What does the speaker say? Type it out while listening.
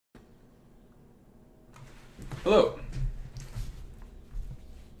Hello.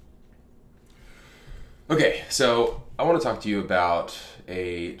 Okay, so I want to talk to you about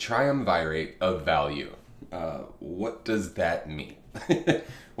a triumvirate of value. What does that mean?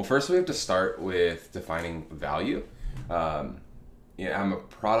 Well, first we have to start with defining value. I'm a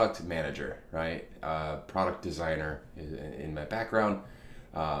product manager, right? Product designer in my background.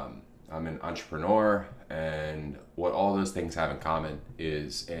 I'm an entrepreneur, and what all those things have in common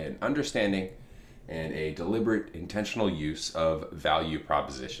is an understanding and a deliberate, intentional use of value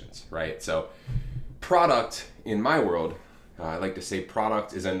propositions, right? So, product in my world, I like to say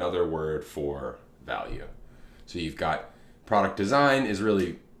product is another word for value. So, you've got product design is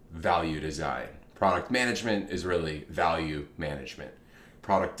really value design, product management is really value management,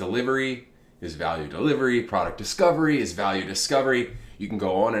 product delivery is value delivery, product discovery is value discovery. You can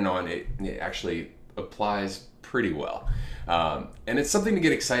go on and on. It actually applies pretty well. And it's something to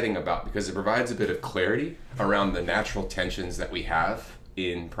get exciting about because it provides a bit of clarity around the natural tensions that we have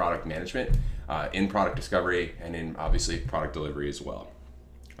in product management, in product discovery, and in obviously product delivery as well.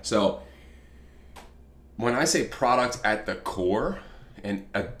 So when I say product at the core and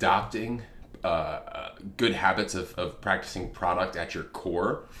adopting good habits of practicing product at your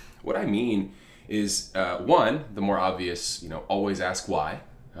core, what I mean is one, the more obvious, always ask why.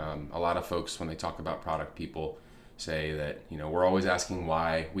 A lot of folks, when they talk about product, people say that, we're always asking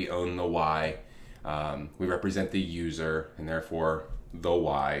why, we own the why, we represent the user, and therefore the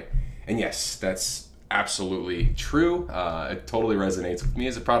why. And yes, that's absolutely true. It totally resonates with me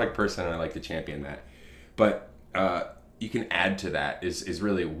as a product person, and I like to champion that. But you can add to that is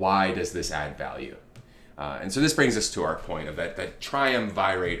really, why does this add value? And so this brings us to our point of that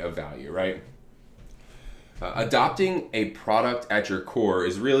triumvirate of value, right? Adopting a product at your core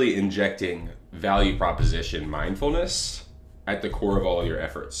is really injecting value proposition mindfulness at the core of all your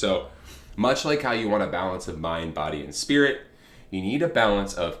efforts. So much like how you want a balance of mind, body, and spirit, you need a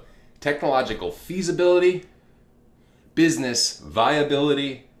balance of technological feasibility, business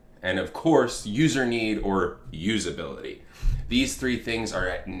viability, and of course, user need or usability. These three things are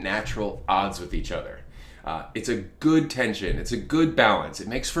at natural odds with each other. It's a good tension. It's a good balance. It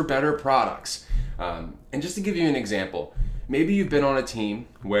makes for better products. And just to give you an example, maybe you've been on a team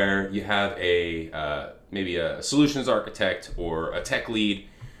where you have maybe a solutions architect or a tech lead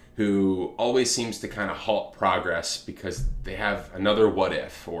who always seems to kind of halt progress because they have another what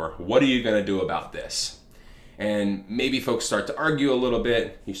if, or what are you going to do about this? And maybe folks start to argue a little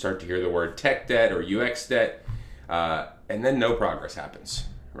bit. You start to hear the word tech debt or UX debt, and then no progress happens,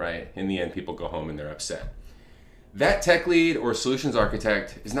 right? In the end, people go home and they're upset. That tech lead or solutions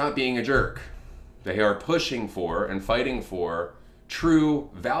architect is not being a jerk. They are pushing for and fighting for true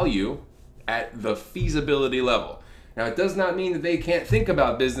value at the feasibility level. Now, it does not mean that they can't think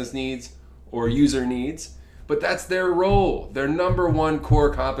about business needs or user needs, but that's their role. Their number one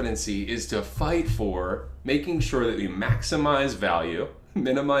core competency is to fight for making sure that we maximize value,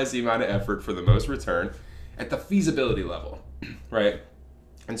 minimize the amount of effort for the most return at the feasibility level, right?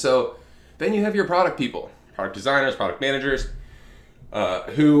 And so then you have your product people, product designers, product managers,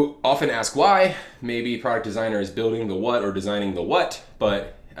 who often ask why. Maybe product designer is building the what or designing the what,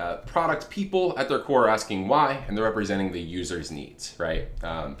 but product people at their core are asking why, and they're representing the user's needs, right?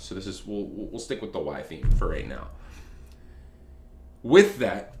 So this is, we'll stick with the why theme for right now. With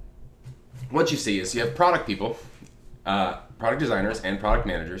that, what you see is you have product people, product designers, and product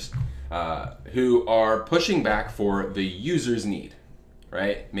managers who are pushing back for the user's need,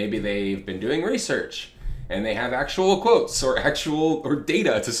 right? Maybe they've been doing research and they have actual quotes or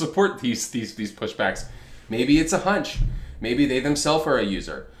data to support these pushbacks. Maybe it's a hunch. Maybe they themselves are a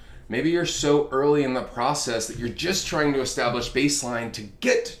user. Maybe you're so early in the process that you're just trying to establish baseline to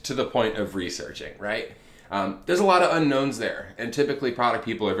get to the point of researching, right? There's a lot of unknowns there, and typically product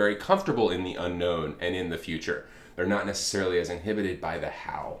people are very comfortable in the unknown and in the future. They're not necessarily as inhibited by the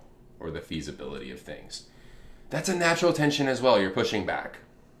how or the feasibility of things. That's a natural tension as well. You're pushing back.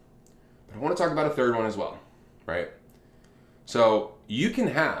 But I want to talk about a third one as well, right? So you can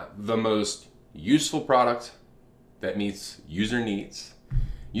have the most useful product that meets user needs.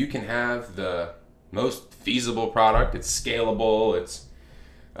 You can have the most feasible product. It's scalable, it's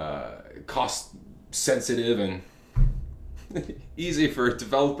cost sensitive, and easy for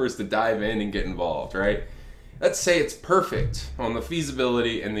developers to dive in and get involved, right? Let's say it's perfect on the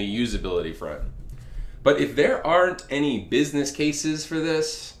feasibility and the usability front. But if there aren't any business cases for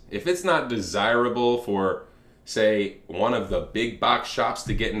this, if it's not desirable for, say, one of the big box shops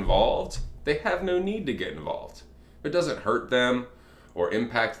to get involved, they have no need to get involved. If it doesn't hurt them or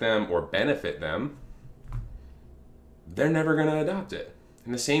impact them or benefit them, they're never going to adopt it.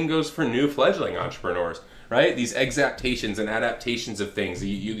 And the same goes for new fledgling entrepreneurs, right? These exaptations and adaptations of things.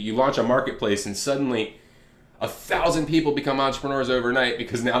 You launch a marketplace and suddenly 1,000 people become entrepreneurs overnight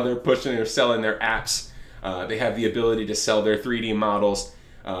because now they're pushing or selling their apps. They have the ability to sell their 3D models.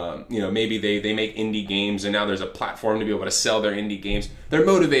 Maybe they make indie games and now there's a platform to be able to sell their indie games. They're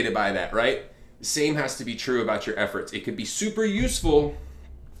motivated by that, right? The same has to be true about your efforts. It could be super useful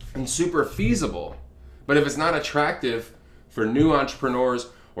and super feasible, but if it's not attractive for new entrepreneurs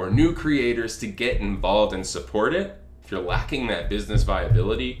or new creators to get involved and support it, if you're lacking that business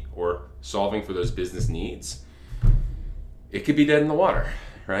viability or solving for those business needs, it could be dead in the water,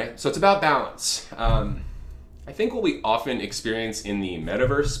 right? So it's about balance. I think what we often experience in the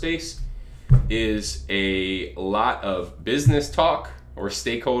metaverse space is a lot of business talk or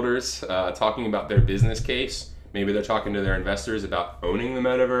stakeholders talking about their business case. Maybe they're talking to their investors about owning the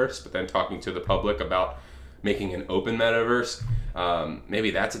metaverse, but then talking to the public about making an open metaverse.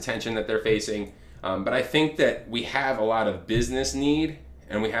 Maybe that's a tension that they're facing. But I think that we have a lot of business need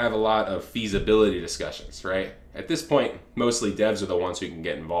and we have a lot of feasibility discussions, right? At this point, mostly devs are the ones who can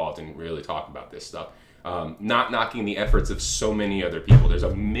get involved and really talk about this stuff. Not knocking the efforts of so many other people. There's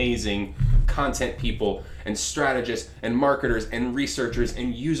amazing content people and strategists and marketers and researchers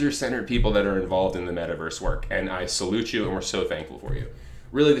and user-centered people that are involved in the metaverse work. And I salute you and we're so thankful for you.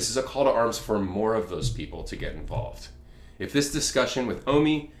 Really, this is a call to arms for more of those people to get involved. If this discussion with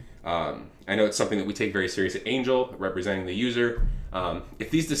Omi, I know it's something that we take very serious at Angel, representing the user. If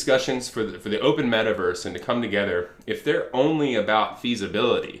these discussions for the open metaverse and to come together, if they're only about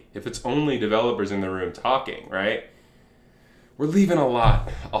feasibility, if it's only developers in the room talking, right? We're leaving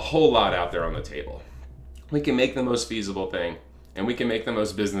a whole lot out there on the table. We can make the most feasible thing and we can make the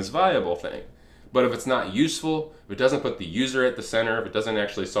most business viable thing. But if it's not useful, if it doesn't put the user at the center, if it doesn't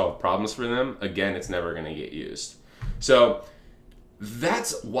actually solve problems for them, again, it's never going to get used. So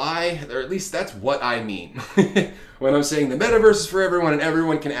that's why, or at least that's what I mean when I'm saying the metaverse is for everyone and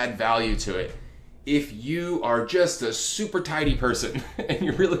everyone can add value to it. If you are just a super tidy person and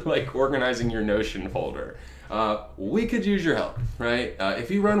you really like organizing your Notion folder, we could use your help, right? If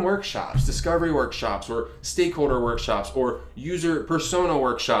you run workshops, discovery workshops, or stakeholder workshops, or user persona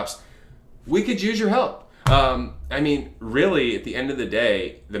workshops, we could use your help. Really, at the end of the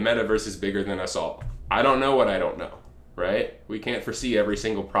day, the metaverse is bigger than us all. I don't know what I don't know, right? We can't foresee every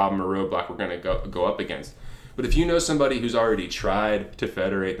single problem or roadblock we're going to go up against. But if you know somebody who's already tried to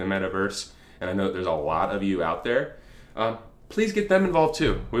federate the metaverse, and I know there's a lot of you out there, please get them involved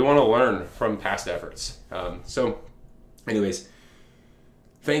too. We want to learn from past efforts. Anyways,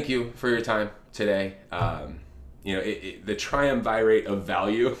 thank you for your time today. The triumvirate of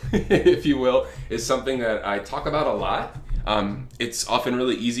value, if you will, is something that I talk about a lot. It's often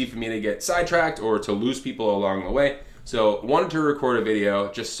really easy for me to get sidetracked or to lose people along the way. So wanted to record a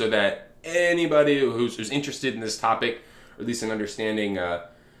video just so that anybody who's interested in this topic, or at least in understanding a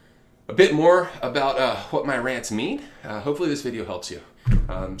bit more about what my rants mean, hopefully this video helps you.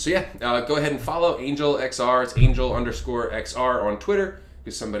 Go ahead and follow Angel XR. It's Angel_XR on Twitter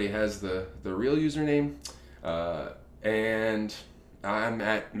because somebody has the real username. And I'm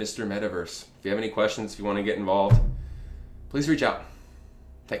at Mr. Metaverse. If you have any questions, if you want to get involved, please reach out.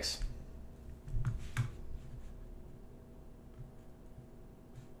 Thanks.